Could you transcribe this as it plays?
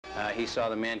He saw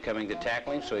the man coming to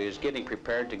tackle him, so he was getting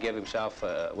prepared to give himself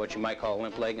what you might call a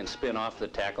limp leg and spin off the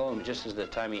tackle. And just as the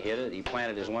time he hit it, he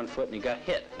planted his one foot and he got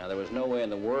hit. Now, there was no way in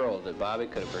the world that Bobby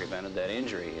could have prevented that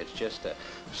injury. It's just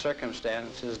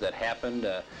circumstances that happened.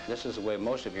 This is the way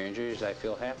most of your injuries, I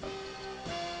feel, happen.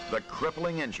 The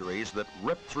crippling injuries that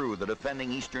rip through the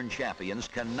defending Eastern champions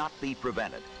cannot be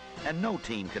prevented, and no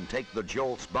team can take the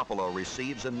jolts Buffalo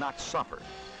receives and not suffer.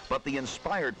 But the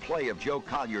inspired play of Joe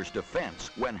Collier's defense,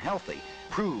 when healthy,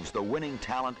 proves the winning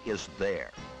talent is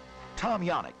there. Tom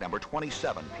Yannick, number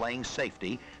 27, playing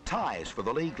safety, ties for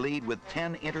the league lead with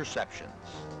 10 interceptions.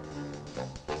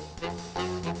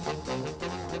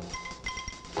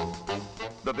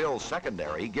 The Bills'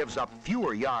 secondary gives up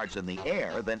fewer yards in the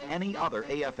air than any other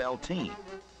AFL team.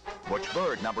 Butch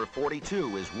Bird, number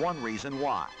 42, is one reason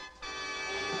why.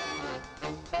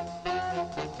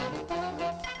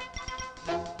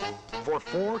 For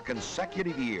 4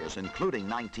 consecutive years, including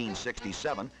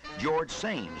 1967, George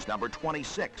Sames, number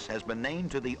 26, has been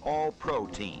named to the All-Pro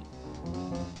team.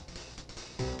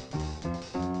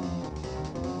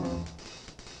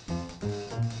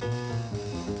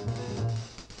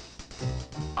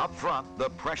 Up front, the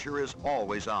pressure is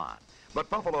always on. But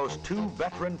Buffalo's 2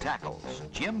 veteran tackles,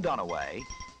 Jim Dunaway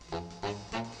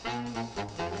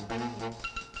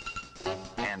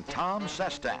and Tom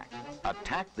Sestak,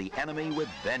 attack the enemy with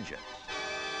vengeance.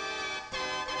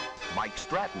 Mike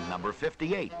Stratton, number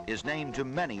 58, is named to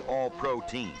many All-Pro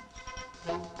teams,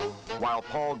 while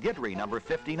Paul Guidry, number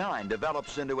 59,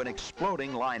 develops into an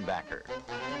exploding linebacker.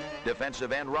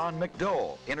 Defensive end Ron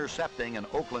McDowell, intercepting an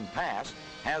Oakland pass,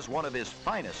 has one of his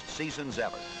finest seasons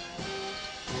ever.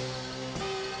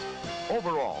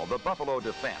 Overall, the Buffalo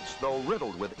defense, though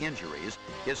riddled with injuries,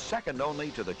 is second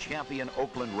only to the champion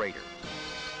Oakland Raiders.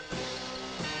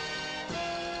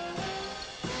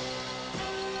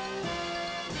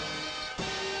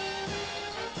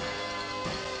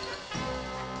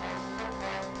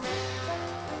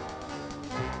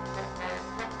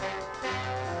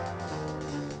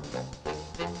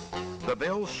 The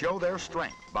Bills show their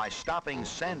strength by stopping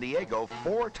San Diego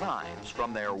 4 times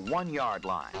from their 1-yard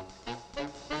line.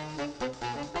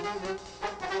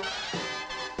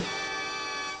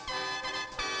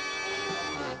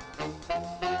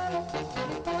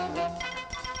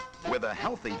 With a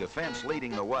healthy defense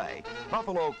leading the way,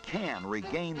 Buffalo can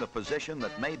regain the position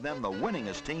that made them the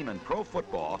winningest team in pro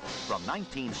football from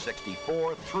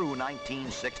 1964 through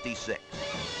 1966.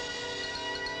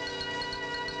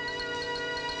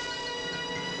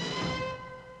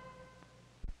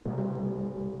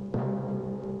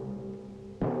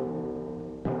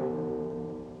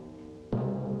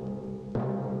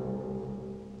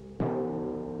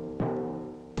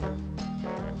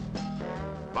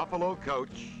 Buffalo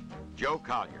coach Joe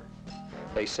Collier.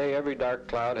 They say every dark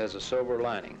cloud has a silver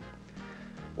lining.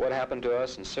 What happened to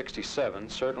us in '67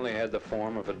 certainly had the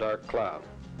form of a dark cloud.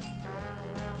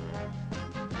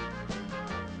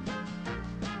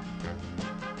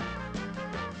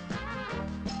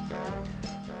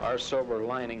 Our silver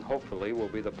lining, hopefully, will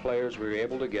be the players we were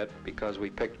able to get because we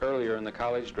picked earlier in the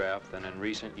college draft than in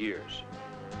recent years.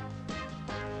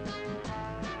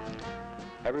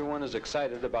 Everyone is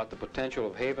excited about the potential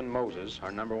of Haven Moses,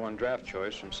 our #1 draft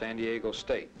choice from San Diego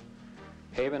State.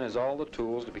 Haven has all the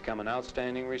tools to become an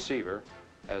outstanding receiver,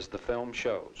 as the film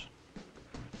shows.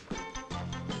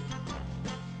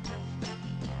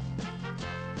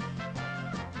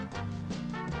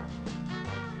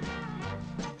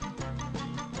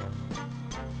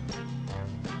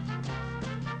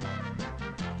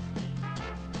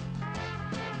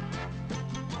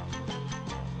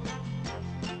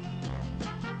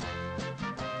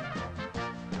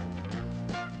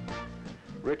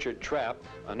 Richard Trapp,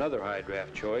 another high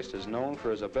draft choice, is known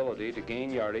for his ability to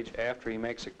gain yardage after he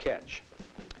makes a catch.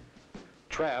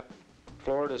 Trapp,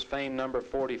 Florida's famed number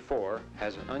 44,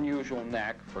 has an unusual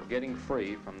knack for getting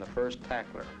free from the first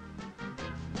tackler.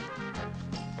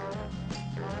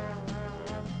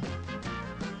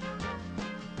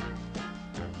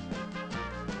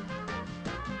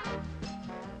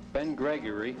 Ben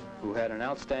Gregory, who had an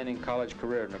outstanding college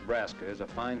career in Nebraska, is a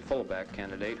fine fullback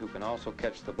candidate who can also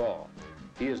catch the ball.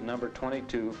 He is number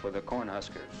 22 for the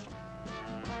Cornhuskers.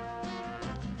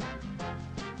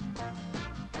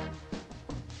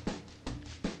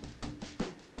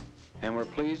 And we're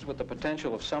pleased with the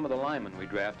potential of some of the linemen we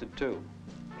drafted, too.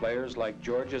 Players like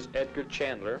Georgia's Edgar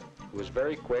Chandler, who is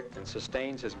very quick and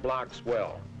sustains his blocks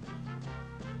well.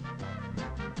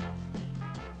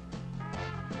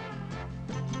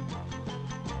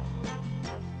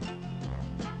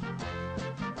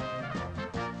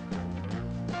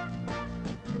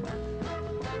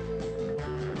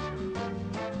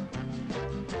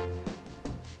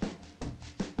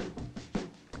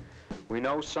 We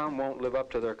know some won't live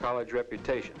up to their college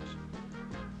reputations.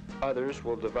 Others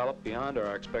will develop beyond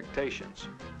our expectations.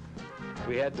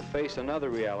 We had to face another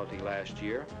reality last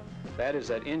year. That is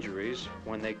that injuries,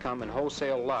 when they come in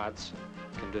wholesale lots,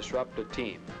 can disrupt a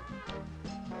team.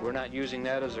 We're not using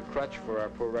that as a crutch for our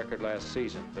poor record last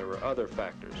season. There were other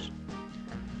factors.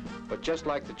 But just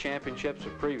like the championships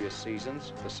of previous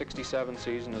seasons, the '67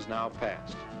 season is now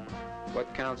past.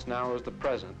 What counts now is the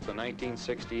present, the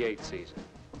 1968 season.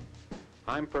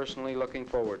 I'm personally looking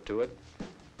forward to it,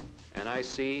 and I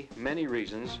see many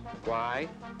reasons why,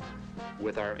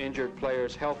 with our injured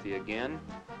players healthy again,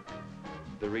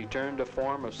 the return to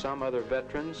form of some other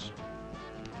veterans,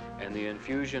 and the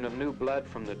infusion of new blood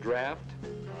from the draft,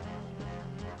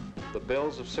 the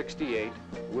Bills of '68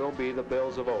 will be the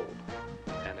Bills of old,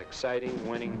 an exciting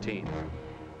winning team.